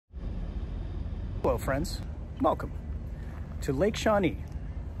Hello friends, welcome to Lake Shawnee,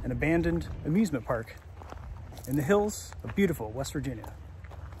 an abandoned amusement park in the hills of beautiful West Virginia.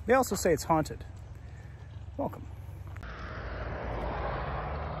 They also say it's haunted. Welcome.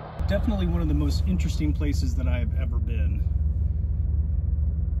 Definitely one of the most interesting places that I've ever been.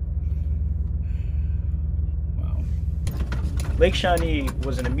 Wow. Lake Shawnee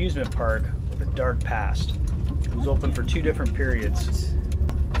was an amusement park with a dark past. It was open for two different periods.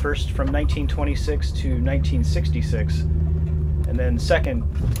 First from 1926 to 1966, and then second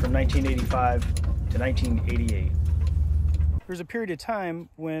from 1985 to 1988. There was a period of time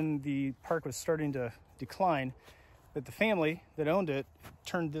when the park was starting to decline, but the family that owned it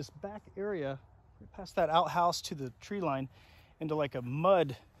turned this back area, past that outhouse to the tree line, into like a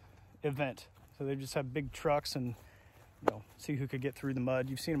mud event. So they just have big trucks and, you know, see who could get through the mud.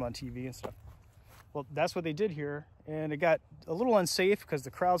 You've seen them on TV and stuff. Well, that's what they did here, and it got a little unsafe because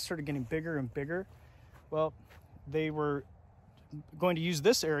the crowds started getting bigger and bigger. Well, they were going to use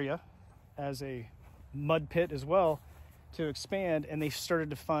this area as a mud pit as well to expand, and they started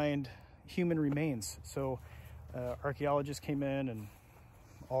to find human remains. So archaeologists came in and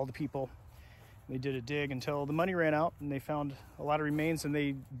all the people, they did a dig until the money ran out, and they found a lot of remains, and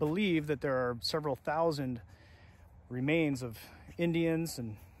they believe that there are several thousand remains of Indians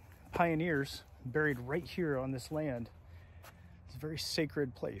and pioneers buried right here on this land. It's a very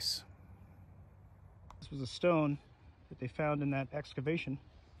sacred place. This was a stone that they found in that excavation,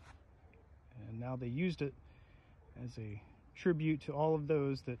 and now they used it as a tribute to all of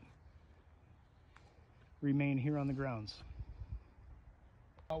those that remain here on the grounds.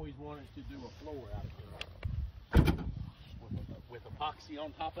 I always wanted to do a floor out of here with epoxy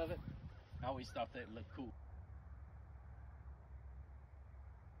on top of it. I always thought that looked cool.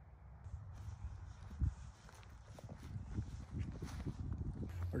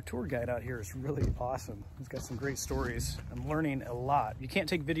 Our tour guide out here is really awesome. He's got some great stories. I'm learning a lot. You can't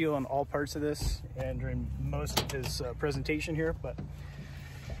take video on all parts of this and during most of his presentation here, but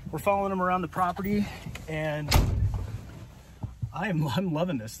we're following him around the property, and I'm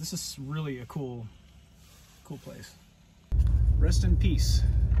loving this. This is really a cool place. Rest in peace,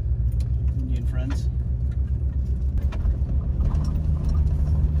 Indian friends.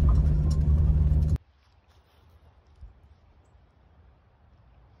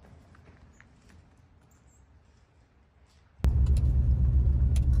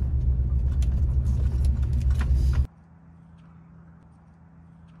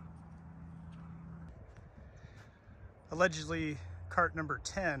 Allegedly, cart number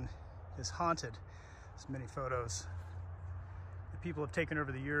 10 is haunted. There's many photos that people have taken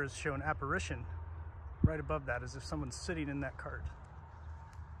over the years show an apparition right above that, as if someone's sitting in that cart.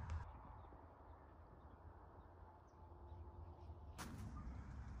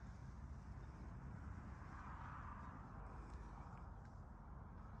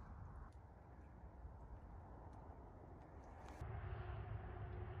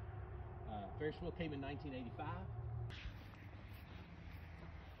 Ferris wheel came in 1985.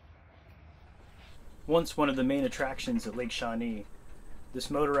 Once one of the main attractions at Lake Shawnee,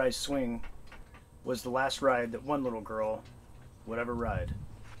 this motorized swing was the last ride that one little girl would ever ride.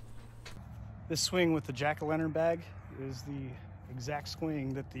 This swing with the jack-o'-lantern bag is the exact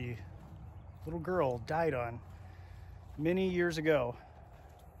swing that the little girl died on many years ago.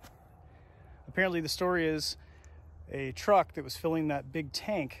 Apparently the story is a truck that was filling that big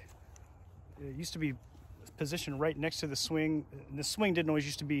tank. It used to be positioned right next to the swing. The swing didn't always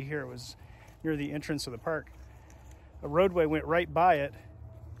used to be here. It was near the entrance of the park. A roadway went right by it,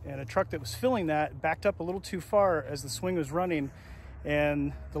 and a truck that was filling that backed up a little too far as the swing was running,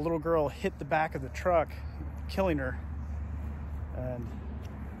 and the little girl hit the back of the truck, killing her. And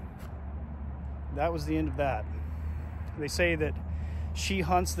that was the end of that. They say that she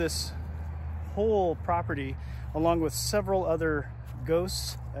haunts this whole property along with several other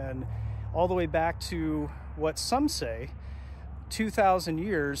ghosts, and all the way back to what some say 2,000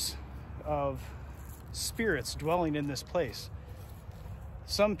 years of spirits dwelling in this place.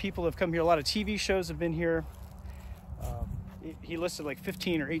 Some people have come here. A lot of TV shows have been here. He listed like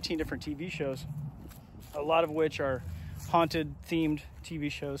 15 or 18 different TV shows, a lot of which are haunted themed TV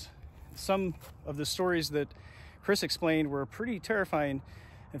shows. Some of the stories that Chris explained were pretty terrifying.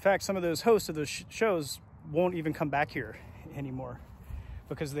 In fact, some of those hosts of those shows won't even come back here anymore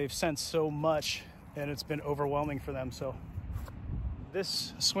because they've sensed so much and it's been overwhelming for them. So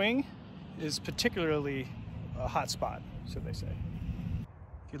this swing is particularly a hot spot, so they say.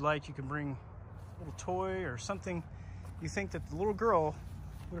 If you'd like, you can bring a little toy or something you think that the little girl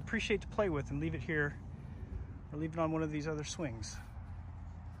would appreciate to play with and leave it here, or leave it on one of these other swings.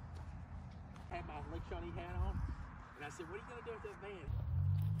 I had my Shawnee hat on. And I said, what are you going to do with that van?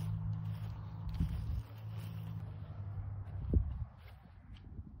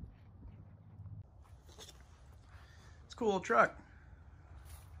 It's a cool little truck.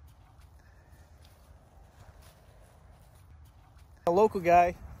 A local guy,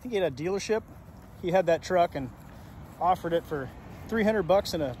 I think he had a dealership. He had that truck and offered it for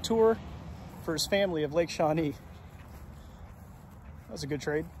 $300 in a tour for his family of Lake Shawnee. That was a good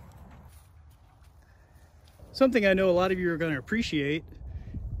trade. Something I know a lot of you are going to appreciate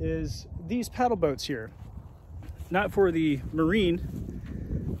is these paddle boats here. Not for the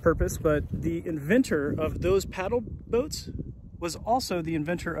marine purpose, but the inventor of those paddle boats was also the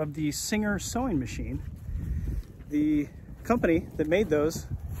inventor of the Singer sewing machine. The company that made those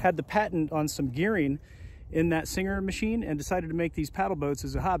had the patent on some gearing in that Singer machine and decided to make these paddle boats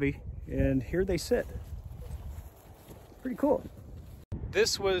as a hobby, and here they sit. Pretty cool.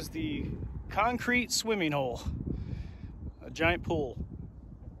 This was the concrete swimming hole, a giant pool.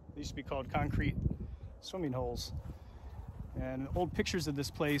 They used to be called concrete swimming holes. And old pictures of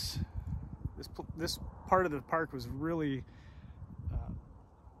this place, this part of the park was really,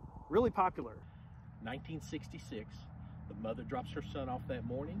 really popular. 1966, the mother drops her son off that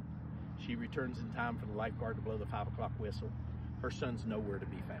morning. She returns in time for the lifeguard to blow the 5 o'clock whistle. Her son's nowhere to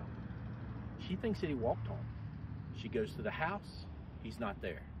be found. She thinks that he walked home. She goes to the house. He's not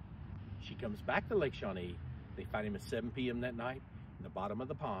there. She comes back to Lake Shawnee. They find him at 7 p.m. that night in the bottom of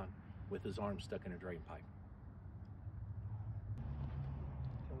the pond with his arm stuck in a drain pipe.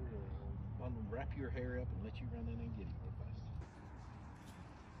 I'm gonna wrap your hair up and let you run in and get him real fast.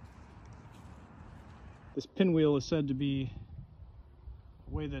 This pinwheel is said to be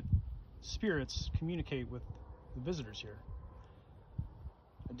the way that spirits communicate with the visitors here.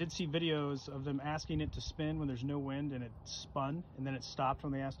 I did see videos of them asking it to spin when there's no wind, and it spun, and then it stopped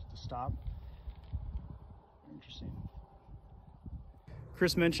when they asked it to stop. Interesting.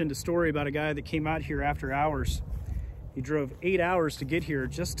 Chris mentioned a story about a guy that came out here after hours. He drove 8 hours to get here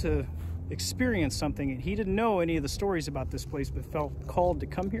just to experience something, and he didn't know any of the stories about this place, but felt called to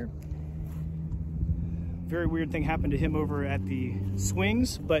come here. Very weird thing happened to him over at the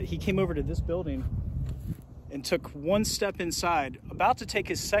swings, but he came over to this building and took one step inside, about to take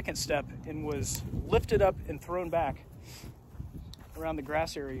his second step, and was lifted up and thrown back around the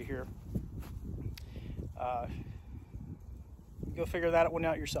grass area here. Go figure that one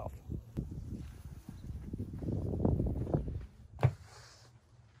out yourself.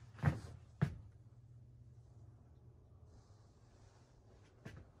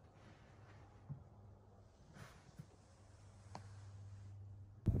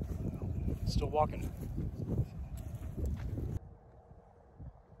 Still walking.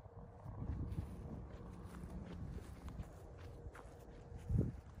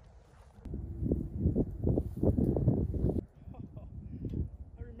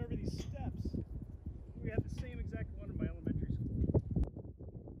 I remember these steps. We had the same exact one in my elementary school.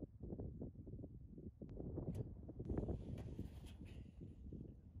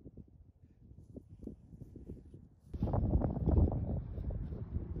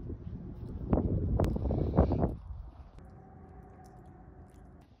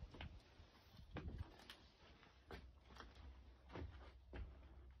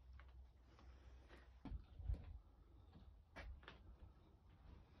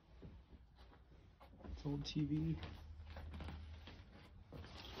 Old TV.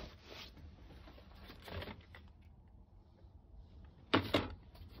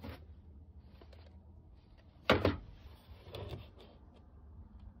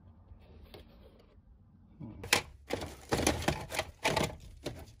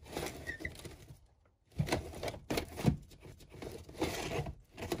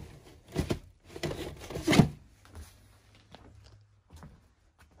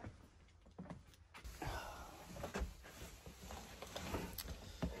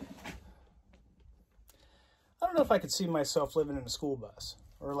 I don't know if I could see myself living in a school bus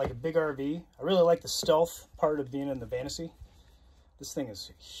or like a big RV. I really like the stealth part of being in the Vantasy. This thing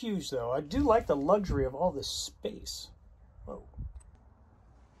is huge though. I do like the luxury of all this space. Whoa.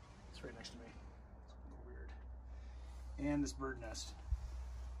 It's right next to me. It's a little weird. And this bird nest.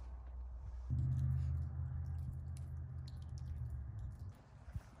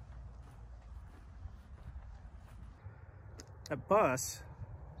 That bus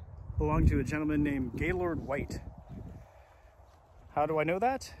belonged to a gentleman named Gaylord White. How do I know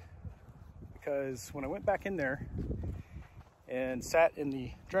that? Because when I went back in there and sat in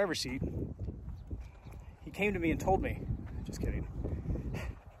the driver's seat, he came to me and told me, just kidding,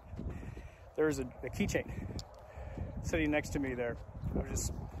 there was a keychain sitting next to me there. I was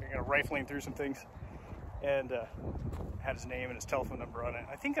just rifling through some things. and had his name and his telephone number on it.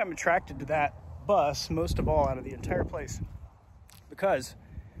 I think I'm attracted to that bus most of all out of the entire place, because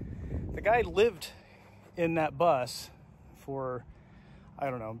the guy lived in that bus for, I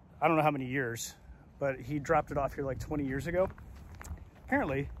don't know how many years, but he dropped it off here like 20 years ago.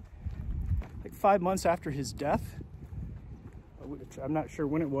 Apparently, like 5 months after his death, which I'm not sure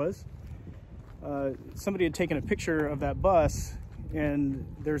when it was, somebody had taken a picture of that bus, and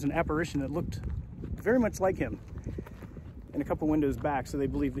there's an apparition that looked very much like him and a couple windows back, so they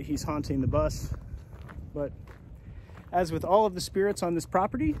believe that he's haunting the bus. But as with all of the spirits on this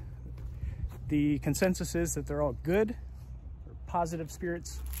property, the consensus is that they're all good or positive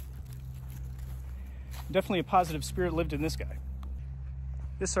spirits. Definitely a positive spirit lived in this guy.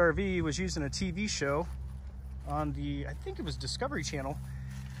 This RV was used in a TV show on the, I think it was Discovery Channel,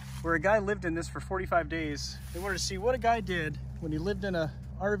 where a guy lived in this for 45 days. They wanted to see what a guy did when he lived in a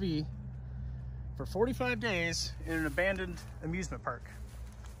RV for 45 days in an abandoned amusement park.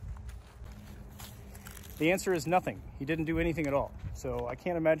 The answer is nothing. He didn't do anything at all. So I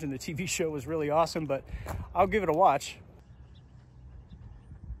can't imagine the TV show was really awesome, but I'll give it a watch.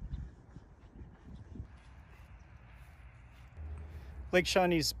 Lake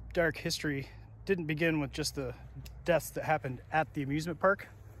Shawnee's dark history didn't begin with just the deaths that happened at the amusement park.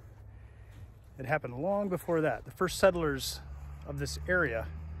 It happened long before that. The first settlers of this area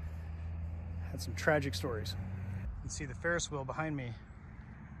had some tragic stories. You can see the Ferris wheel behind me.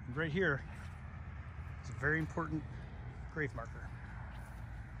 And right here is a very important grave marker.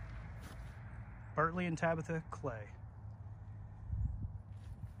 Bartley and Tabitha Clay.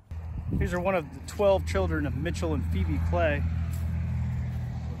 These are one of the 12 children of Mitchell and Phoebe Clay.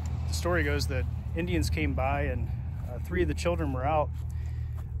 The story goes that Indians came by, and 3 of the children were out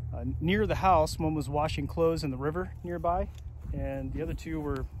near the house. One was washing clothes in the river nearby, and the other 2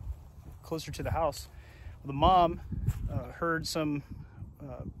 were closer to the house. The mom heard some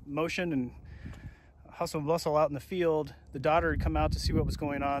motion and hustle and bustle out in the field. The daughter had come out to see what was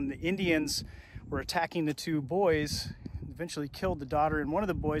going on. The Indians were attacking the 2 boys, eventually killed the daughter and one of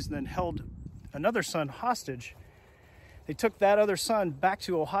the boys, and then held another son hostage. They took that other son back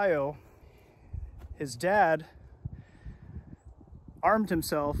to Ohio. His dad armed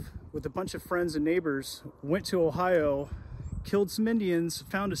himself with a bunch of friends and neighbors, went to Ohio, killed some Indians,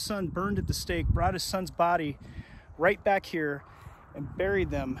 found his son burned at the stake, brought his son's body right back here and buried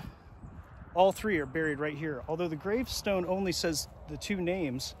them. All 3 are buried right here. Although the gravestone only says the 2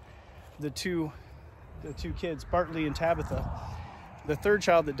 names, the two kids, Bartley and Tabitha. The 3rd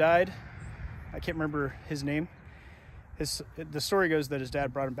child that died, I can't remember his name. The story goes that his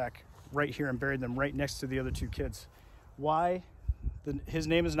dad brought him back right here and buried them right next to the other 2 kids. Why his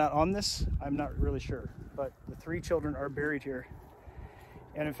name is not on this, I'm not really sure. But the 3 children are buried here.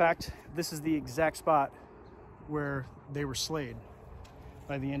 And in fact, this is the exact spot where they were slayed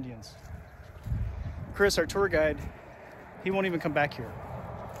by the Indians. Chris, our tour guide, he won't even come back here.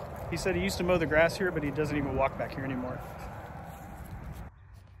 He said he used to mow the grass here, but he doesn't even walk back here anymore.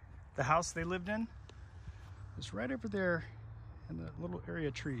 The house they lived in is right over there in the little area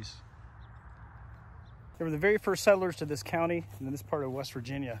of trees. They were the very first settlers to this county and in this part of West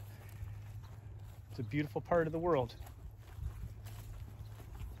Virginia. It's a beautiful part of the world.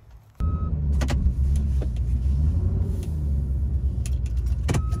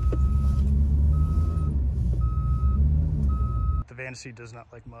 The Vantasy does not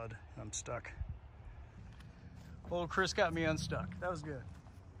like mud. I'm stuck. Old Chris got me unstuck. That was good.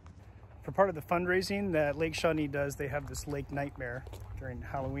 For part of the fundraising that Lake Shawnee does, they have this lake nightmare during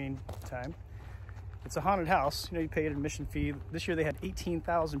Halloween time. It's a haunted house. You know, you pay an admission fee. This year they had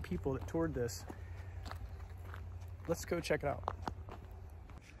 18,000 people that toured this. Let's go check it out.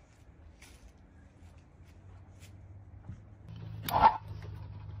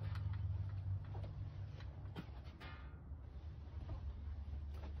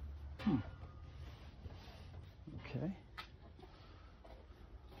 Okay.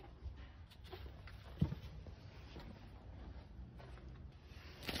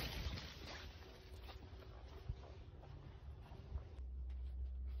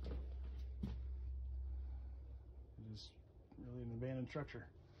 It is really an abandoned structure.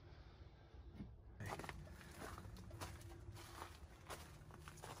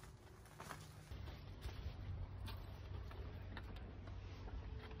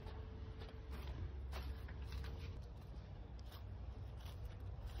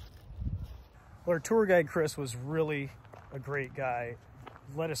 Well, our tour guide, Chris, was really a great guy.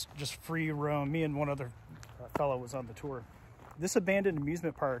 Let us just free roam. Me and one other fellow was on the tour. This abandoned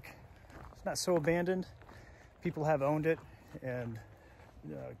amusement park, it's not so abandoned. People have owned it, and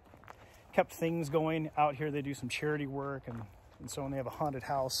kept things going out here. They do some charity work, and so when they have a haunted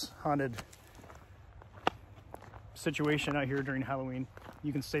house, haunted situation out here during Halloween,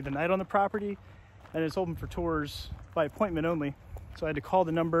 you can stay the night on the property, and it's open for tours by appointment only. So I had to call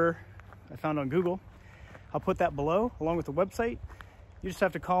the number I found on Google. I'll put that below along with the website. You just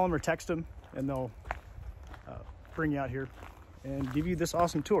have to call them or text them, and they'll bring you out here and give you this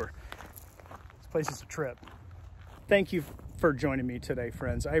awesome tour. This place is a trip. Thank you for joining me today,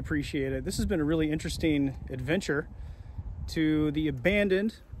 friends. I appreciate it. This has been a really interesting adventure to the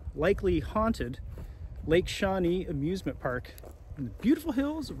abandoned, likely haunted Lake Shawnee Amusement Park in the beautiful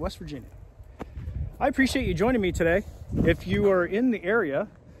hills of West Virginia. I appreciate you joining me today. If you are in the area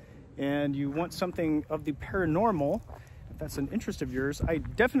and you want something of the paranormal, if that's an interest of yours, I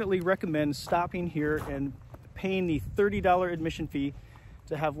definitely recommend stopping here and paying the $30 admission fee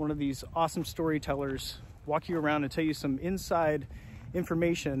to have one of these awesome storytellers walk you around and tell you some inside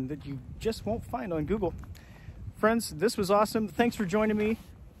information that you just won't find on Google. Friends, this was awesome. Thanks for joining me.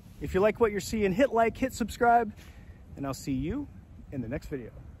 If you like what you're seeing, hit like, hit subscribe, and I'll see you in the next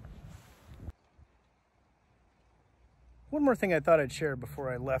video. One more thing I thought I'd share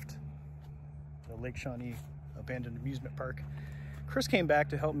before I left the Lake Shawnee Abandoned Amusement Park. Chris came back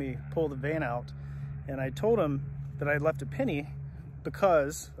to help me pull the van out, and I told him that I left a penny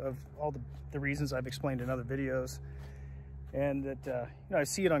because of all the reasons I've explained in other videos, and that you know, I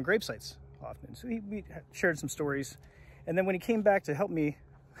see it on grave sites often. So we shared some stories, and then when he came back to help me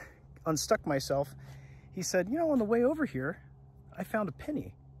unstuck myself, he said, you know, on the way over here, I found a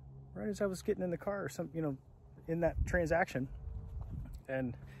penny right as I was getting in the car or something, you know, in that transaction,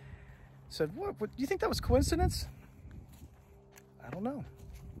 and said, what do you think that was coincidence? I don't know.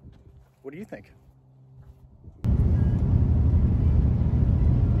 What do you think?